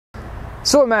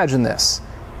So imagine this.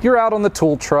 You're out on the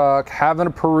tool truck, having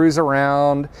a peruse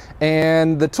around,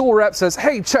 and the tool rep says,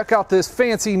 hey, check out this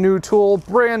fancy new tool,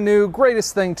 brand new,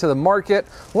 greatest thing to the market.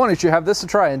 Why don't you have this to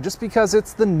try? And just because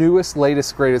it's the newest,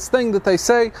 latest, greatest thing that they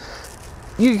say,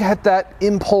 you get that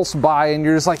impulse buy and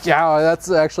you're just like, yeah,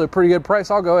 that's actually a pretty good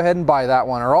price. I'll go ahead and buy that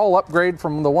one, or I'll upgrade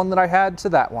from the one that I had to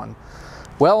that one.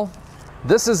 Well,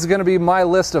 this is going to be my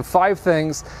list of 5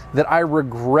 things that I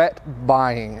regret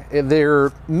buying.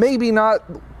 They're maybe not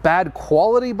bad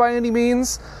quality by any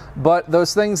means, but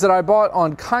those things that I bought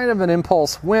on kind of an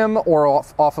impulse whim or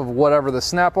off of whatever the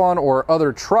Snapon or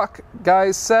other truck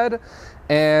guys said,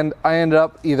 and I ended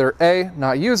up either A,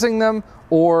 not using them,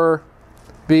 or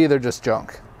B, they're just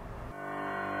junk.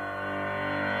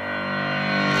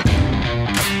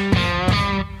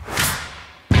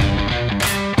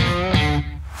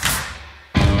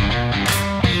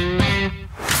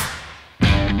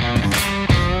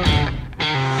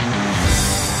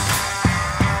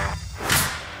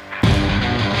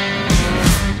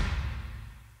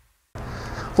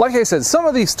 Like I said, some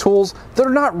of these tools, they're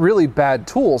not really bad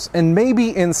tools, and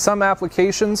maybe in some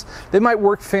applications they might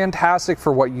work fantastic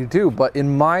for what you do, but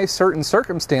in my certain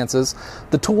circumstances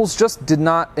the tools just did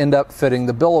not end up fitting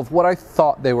the bill of what I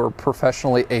thought they were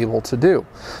professionally able to do.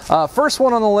 First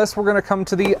one on the list, we're going to come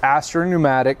to the Astro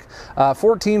Pneumatic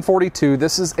 1442.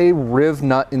 This is a riv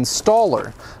nut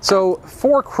installer. So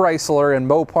for Chrysler and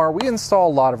Mopar, we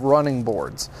install a lot of running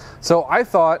boards. So I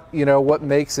thought, you know, what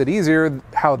makes it easier,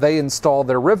 how they install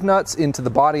their riv nuts into the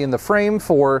body and the frame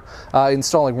for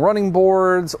installing running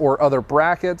boards or other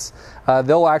brackets.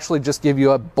 They'll actually just give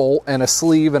you a bolt and a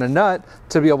sleeve and a nut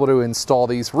to be able to install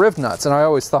these riv nuts. And I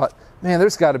always thought, man,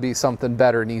 there's got to be something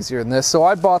better and easier than this. So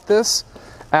I bought this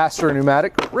Astro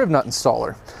Pneumatic riv nut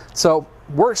installer. So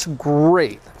works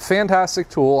great, fantastic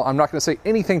tool. I'm not going to say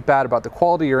anything bad about the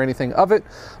quality or anything of it,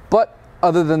 but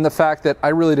other than the fact that I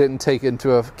really didn't take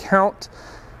into account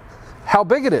how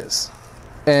big it is.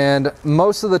 And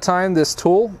most of the time this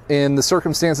tool, in the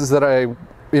circumstances that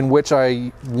in which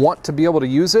I want to be able to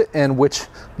use it, and which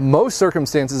most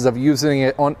circumstances of using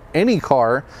it on any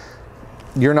car,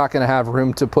 you're not going to have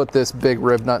room to put this big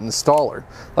riv nut installer.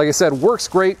 Like I said, works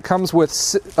great, comes with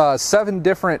 7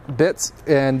 different bits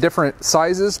and different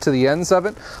sizes to the ends of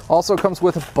it. Also comes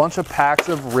with a bunch of packs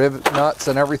of riv nuts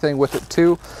and everything with it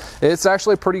too. It's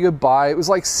actually a pretty good buy. It was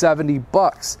like 70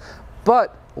 bucks.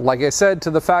 But like I said,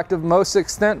 to the fact of most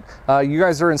extent, you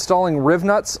guys are installing riv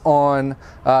nuts on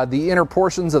the inner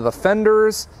portions of the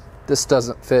fenders. This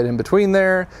doesn't fit in between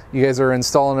there. You guys are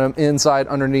installing them inside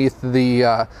underneath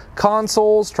the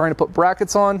consoles, trying to put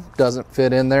brackets on, doesn't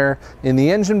fit in there. In the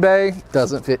engine bay,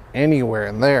 doesn't fit anywhere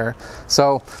in there.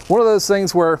 So one of those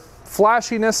things where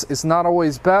flashiness is not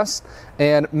always best,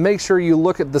 and make sure you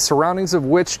look at the surroundings of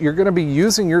which you're going to be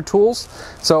using your tools.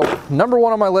 So number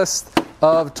 1 on my list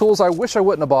of tools I wish I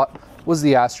wouldn't have bought was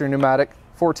the Astro Pneumatic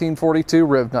 1442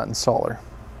 riv nut installer.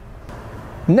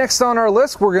 Next on our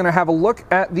list, we're going to have a look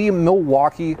at the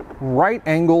Milwaukee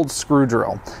right-angled screw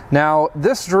drill. Now,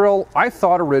 this drill, I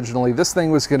thought originally this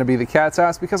thing was going to be the cat's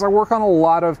ass because I work on a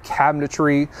lot of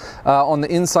cabinetry on the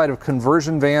inside of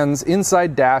conversion vans,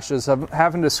 inside dashes,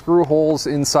 having to screw holes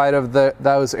inside of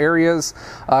those areas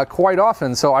quite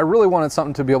often. So I really wanted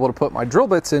something to be able to put my drill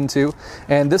bits into,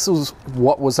 and this was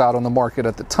what was out on the market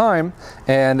at the time.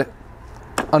 And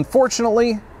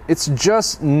unfortunately, it's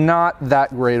just not that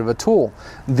great of a tool.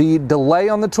 The delay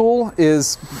on the tool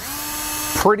is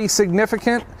pretty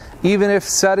significant. Even if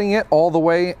setting it all the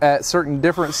way at certain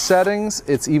different settings,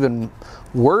 it's even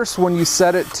worse when you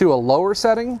set it to a lower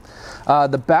setting.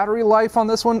 The battery life on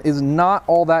this one is not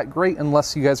all that great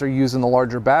unless you guys are using the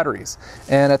larger batteries.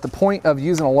 And at the point of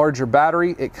using a larger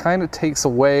battery, it kind of takes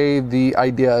away the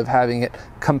idea of having it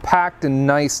compact and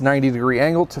nice 90-degree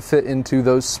angle to fit into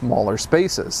those smaller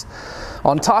spaces.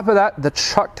 On top of that, the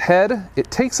chucked head, it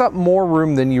takes up more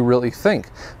room than you really think,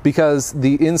 because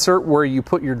the insert where you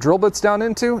put your drill bits down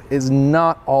into is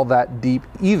not all that deep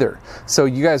either. So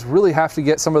you guys really have to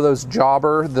get some of those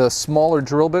jobber, the smaller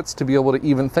drill bits, to be able to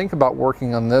even think about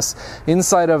working on this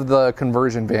inside of the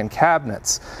conversion van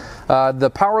cabinets.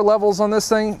 The power levels on this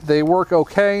thing, they work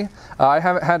okay. I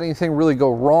haven't had anything really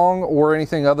go wrong or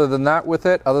anything other than that with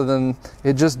it, other than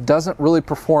it just doesn't really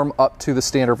perform up to the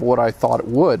standard of what I thought it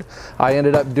would. I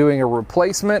ended up doing a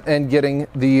replacement and getting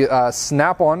the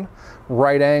Snapon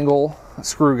right angle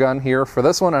screw gun here for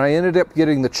this one, and I ended up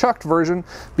getting the chucked version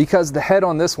because the head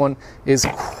on this one is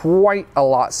quite a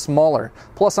lot smaller.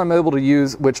 Plus I'm able to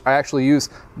use, which I actually use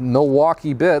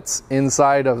Milwaukee bits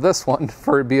inside of this one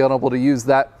for being able to use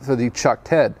that for the chucked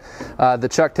head. The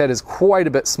chucked head is quite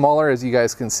a bit smaller, as you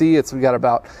guys can see. We got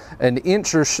about an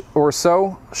inch or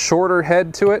so shorter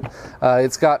head to it.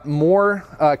 It's got more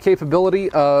capability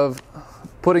of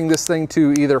putting this thing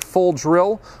to either full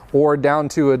drill or down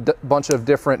to a bunch of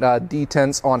different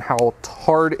detents on how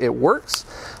hard it works.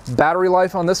 Battery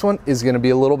life on this one is going to be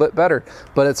a little bit better,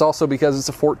 but it's also because it's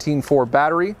a 14.4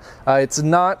 battery. It's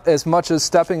not as much as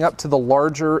stepping up to the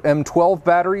larger M12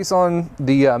 batteries on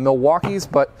the Milwaukees,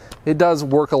 but it does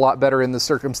work a lot better in the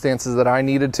circumstances that I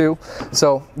needed to.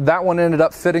 So that one ended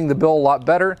up fitting the bill a lot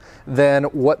better than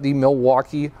what the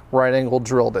Milwaukee right angle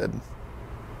drill did.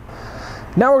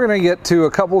 Now we're going to get to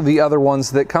a couple of the other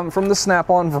ones that come from the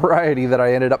Snap-on variety that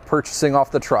I ended up purchasing off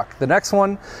the truck. The next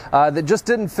one that just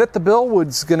didn't fit the bill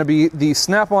was going to be the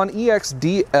Snap-on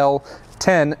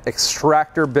EXDL10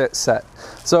 extractor bit set.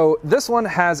 So this one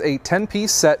has a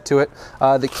 10-piece set to it.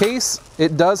 The case,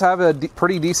 it does have a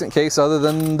pretty decent case, other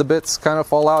than the bits kind of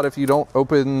fall out if you don't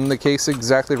open the case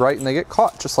exactly right and they get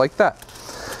caught just like that.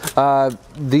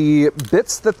 The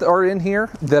bits that are in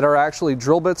here that are actually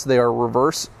drill bits, they are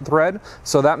reverse thread,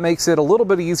 so that makes it a little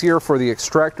bit easier for the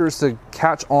extractors to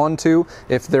catch onto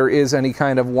if there is any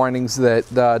kind of windings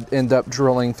that end up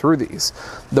drilling through these.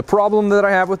 The problem that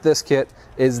I have with this kit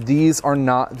is these are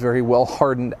not very well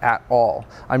hardened at all.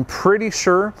 I'm pretty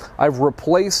sure I've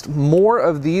replaced more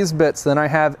of these bits than I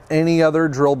have any other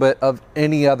drill bit of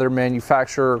any other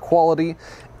manufacturer or quality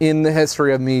in the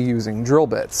history of me using drill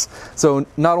bits. So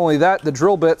not only that, the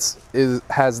drill bits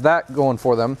has that going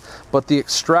for them, but the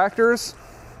extractors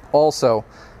also,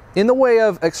 in the way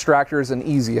of extractors and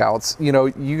easy outs, you know,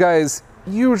 you guys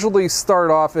usually start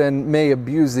off and may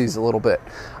abuse these a little bit.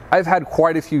 I've had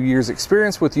quite a few years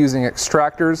experience with using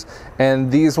extractors,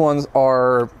 and these ones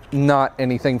are not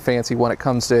anything fancy when it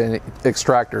comes to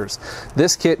extractors.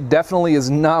 This kit definitely is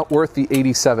not worth the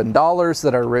 $87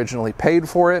 that I originally paid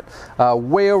for it.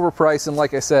 Way overpriced, and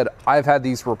like I said, I've had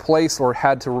these replaced or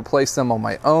had to replace them on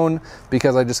my own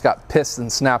because I just got pissed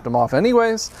and snapped them off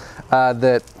anyways.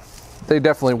 That they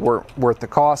definitely weren't worth the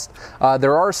cost.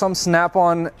 There are some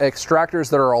Snap-on extractors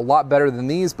that are a lot better than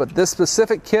these, but this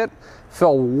specific kit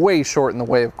fell way short in the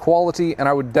way of quality, and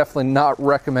I would definitely not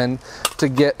recommend to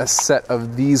get a set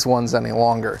of these ones any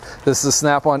longer. This is a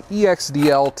Snap-on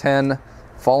EXDL10,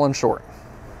 fallen short.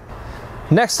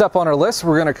 Next up on our list,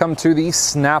 we're going to come to the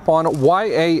Snap-on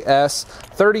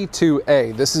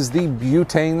YAS32A. This is the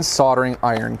butane soldering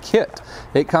iron kit.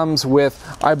 It comes with,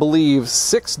 I believe,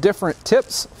 6 different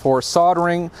tips for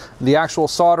soldering, the actual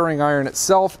soldering iron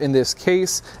itself in this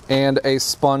case, and a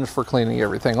sponge for cleaning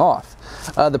everything off.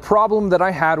 The problem that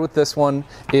I had with this one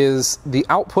is the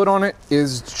output on it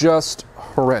is just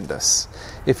horrendous.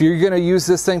 If you're going to use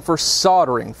this thing for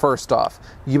soldering, first off,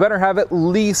 you better have at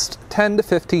least 10 to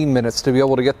 15 minutes to be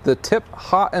able to get the tip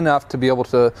hot enough to be able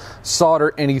to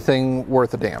solder anything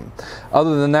worth a damn.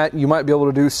 Other than that, you might be able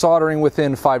to do soldering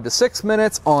within 5 to 6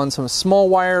 minutes on some small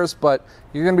wires, but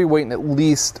you're going to be waiting at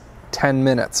least 10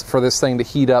 minutes for this thing to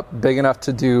heat up big enough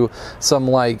to do some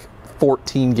like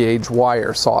 14 gauge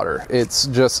wire solder. It's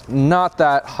just not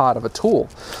that hot of a tool.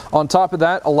 On top of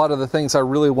that, a lot of the things I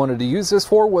really wanted to use this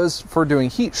for was for doing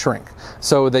heat shrink.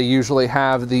 So they usually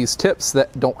have these tips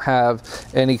that don't have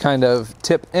any kind of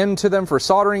tip end to them for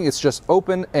soldering. It's just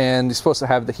open, and you're supposed to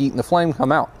have the heat and the flame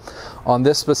come out. On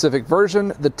this specific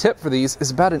version, the tip for these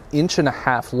is about 1.5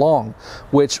 inches long,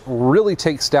 which really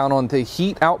takes down on the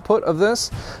heat output of this.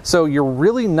 So you're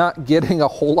really not getting a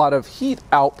whole lot of heat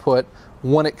output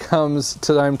when it comes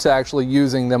to time to actually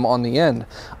using them on the end.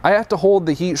 I have to hold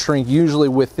the heat shrink usually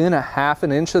within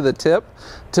 1/2 inch of the tip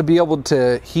to be able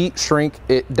to heat shrink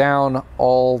it down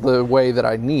all the way that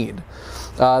I need.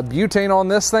 Butane on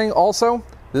this thing also,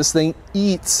 this thing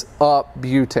eats up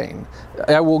butane.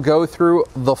 I will go through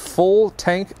the full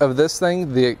tank of this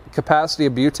thing, the capacity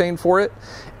of butane for it,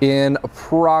 in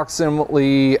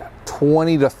approximately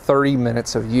 20 to 30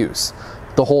 minutes of use,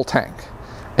 the whole tank.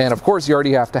 And of course, you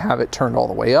already have to have it turned all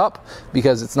the way up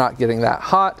because it's not getting that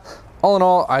hot. All in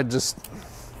all, I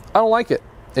don't like it.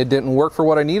 It didn't work for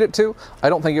what I need it to. I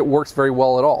don't think it works very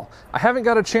well at all. I haven't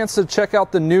got a chance to check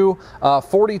out the new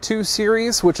 42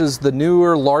 series, which is the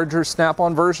newer, larger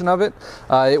Snap-on version of it.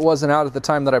 It wasn't out at the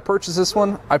time that I purchased this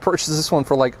one. I purchased this one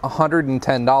for like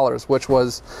 $110, which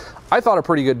was, I thought, a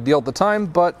pretty good deal at the time,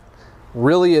 but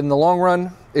really in the long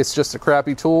run, it's just a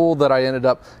crappy tool that I ended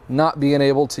up not being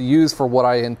able to use for what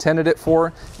I intended it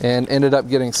for, and ended up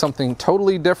getting something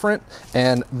totally different,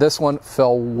 and this one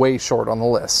fell way short on the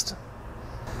list.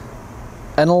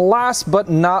 And last but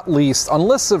not least, on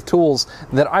lists of tools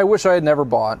that I wish I had never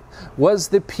bought, was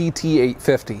the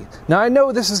PT850. Now I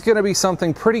know this is going to be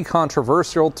something pretty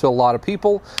controversial to a lot of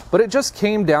people, but it just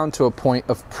came down to a point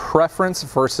of preference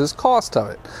versus cost of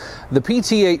it. The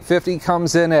PT850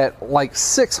 comes in at like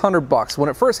 600 bucks. When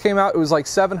it first came out, it was like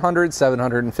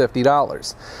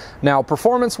 $750. Now,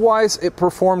 performance-wise, it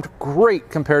performed great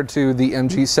compared to the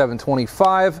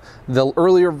MG725, the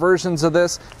earlier versions of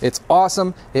this. It's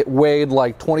awesome. It weighed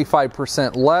like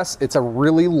 25% less. It's a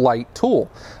really light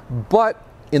tool. But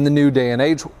in the new day and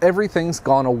age, everything's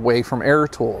gone away from air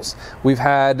tools. We've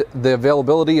had the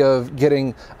availability of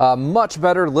getting much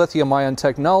better lithium-ion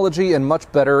technology and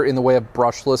much better in the way of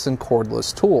brushless and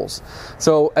cordless tools.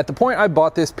 So at the point I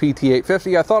bought this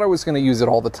PT850, I thought I was going to use it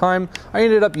all the time. I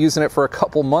ended up using it for a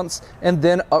couple months and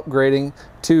then upgrading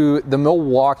to the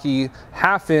Milwaukee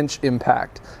half-inch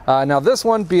impact. Now this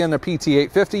one being a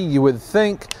PT850, you would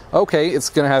think, okay, it's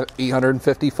going to have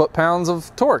 850 foot-pounds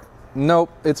of torque.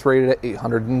 Nope, it's rated at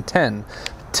 810.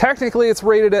 Technically, it's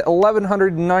rated at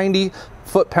 1190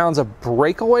 foot-pounds of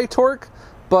breakaway torque,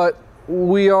 but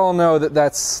we all know that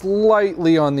that's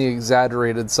slightly on the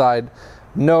exaggerated side,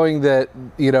 knowing that,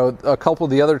 you know, a couple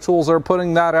of the other tools are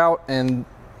putting that out, and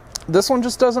this one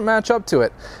just doesn't match up to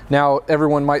it. Now,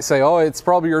 everyone might say, oh, it's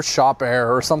probably your shop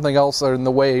air or something else in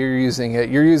the way you're using it.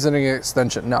 You're using an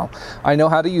extension. No, I know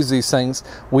how to use these things.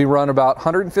 We run about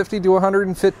 150 to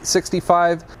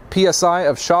 165 PSI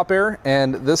of shop air,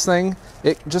 and this thing,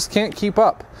 it just can't keep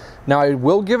up. Now, I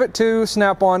will give it to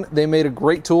Snapon. They made a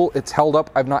great tool. It's held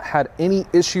up. I've not had any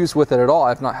issues with it at all.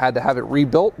 I've not had to have it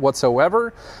rebuilt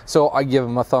whatsoever. So I give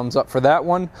them a thumbs up for that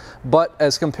one. But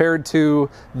as compared to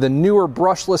the newer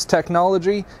brushless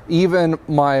technology, even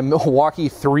my Milwaukee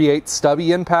 3/8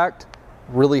 stubby impact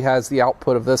really has the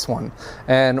output of this one.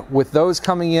 And with those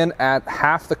coming in at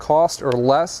half the cost or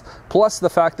less, plus the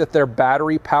fact that they're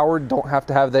battery powered, don't have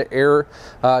to have the air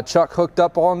chuck hooked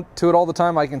up onto it all the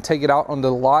time. I can take it out onto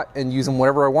the lot and use them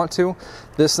whenever I want to.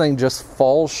 This thing just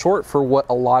falls short for what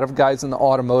a lot of guys in the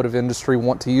automotive industry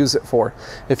want to use it for.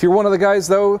 If you're one of the guys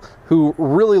though who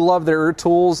really love their air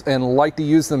tools and like to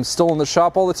use them still in the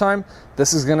shop all the time,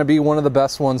 this is going to be one of the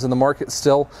best ones in the market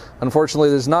still. Unfortunately,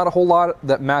 there's not a whole lot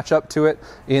that match up to it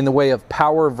in the way of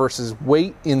power versus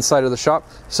weight inside of the shop,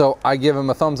 so I give him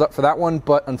a thumbs up for that one.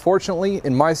 But unfortunately,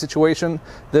 in my situation,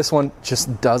 this one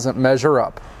just doesn't measure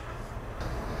up.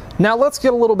 Now let's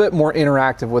get a little bit more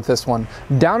interactive with this one.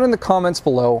 Down in the comments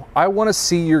below, I want to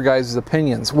see your guys'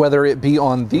 opinions, whether it be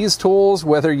on these tools,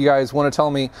 whether you guys want to tell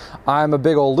me I'm a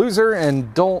big old loser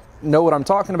and don't know what I'm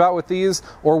talking about with these,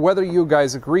 or whether you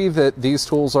guys agree that these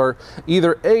tools are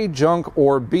either A, junk,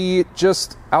 or B,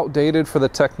 just outdated for the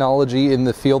technology in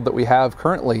the field that we have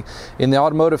currently. In the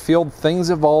automotive field,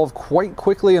 things evolve quite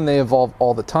quickly and they evolve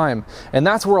all the time. And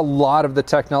that's where a lot of the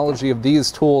technology of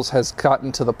these tools has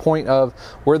gotten to the point of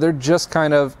where they're just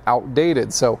kind of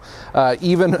outdated. So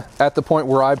even at the point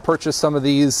where I purchased some of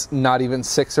these not even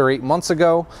 6 or 8 months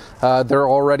ago, they're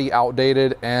already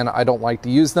outdated and I don't like to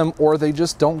use them, or they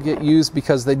just don't get used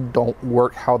because they don't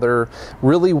work how they're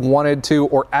really wanted to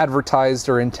or advertised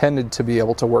or intended to be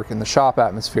able to work in the shop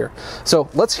atmosphere. So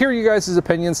let's hear you guys'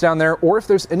 opinions down there, or if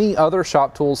there's any other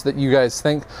shop tools that you guys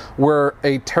think were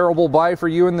a terrible buy for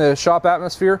you in the shop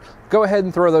atmosphere, go ahead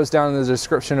and throw those down in the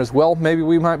description as well. Maybe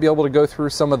we might be able to go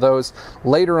through some of those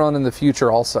later on in the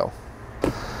future also.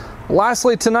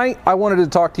 Lastly, tonight I wanted to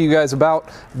talk to you guys about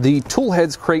the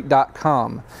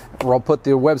ToolHeadsCrate.com. I'll put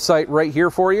the website right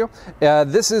here for you.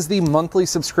 This is the monthly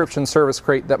subscription service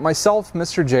crate that myself,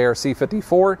 Mr.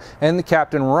 JRC54, and the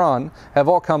Captain Ron have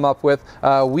all come up with.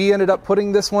 We ended up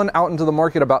putting this one out into the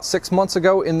market about 6 months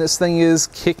ago, and this thing is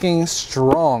kicking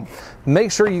strong.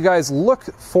 Make sure you guys look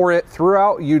for it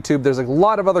throughout YouTube. There's a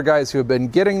lot of other guys who have been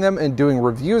getting them and doing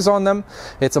reviews on them.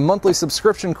 It's a monthly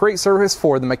subscription crate service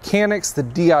for the mechanics, the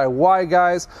DIY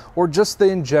guys, or just the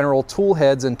in general tool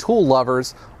heads and tool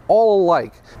lovers all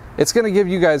alike. It's going to give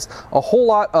you guys a whole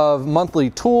lot of monthly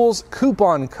tools,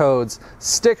 coupon codes,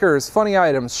 stickers, funny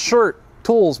items, shirt,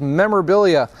 tools,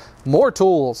 memorabilia, more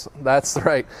tools. That's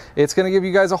right. It's going to give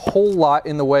you guys a whole lot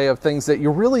in the way of things that you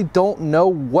really don't know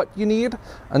what you need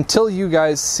until you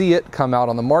guys see it come out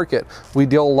on the market. We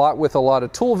deal a lot with a lot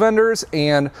of tool vendors,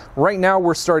 and right now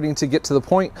we're starting to get to the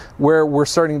point where we're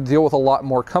starting to deal with a lot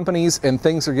more companies, and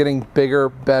things are getting bigger,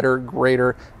 better,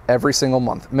 greater every single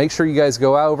month. Make sure you guys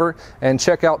go over and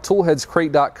check out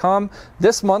ToolHeadsCrate.com.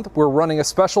 This month we're running a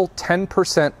special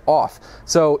 10% off.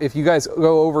 So if you guys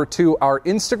go over to our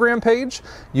Instagram page,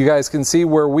 you guys can see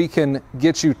where we can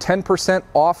get you 10%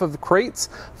 off of crates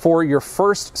for your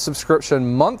first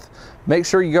subscription month. Make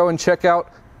sure you go and check out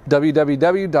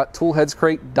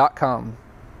www.toolheadscrate.com.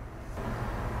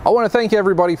 I want to thank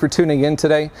everybody for tuning in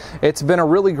today. It's been a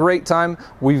really great time.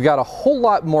 We've got a whole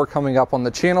lot more coming up on the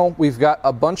channel. We've got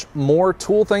a bunch more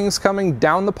tool things coming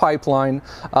down the pipeline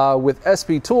with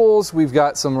SP Tools. We've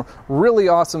got some really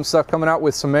awesome stuff coming out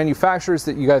with some manufacturers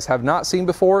that you guys have not seen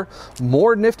before.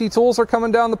 More nifty tools are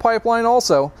coming down the pipeline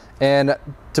also. And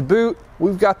to boot,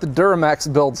 we've got the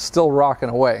Duramax build still rocking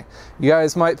away. You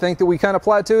guys might think that we kind of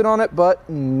plateaued on it, but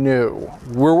no.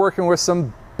 We're working with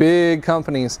some big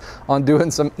companies on doing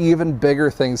some even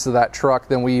bigger things to that truck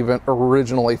than we even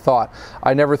originally thought.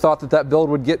 I never thought that that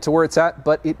build would get to where it's at,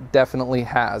 but it definitely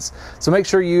has. So make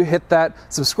sure you hit that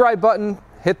subscribe button,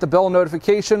 hit the bell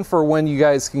notification for when you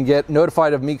guys can get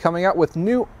notified of me coming out with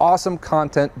new awesome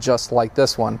content just like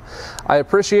this one. I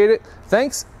appreciate it.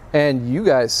 Thanks, and you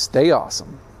guys stay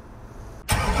awesome.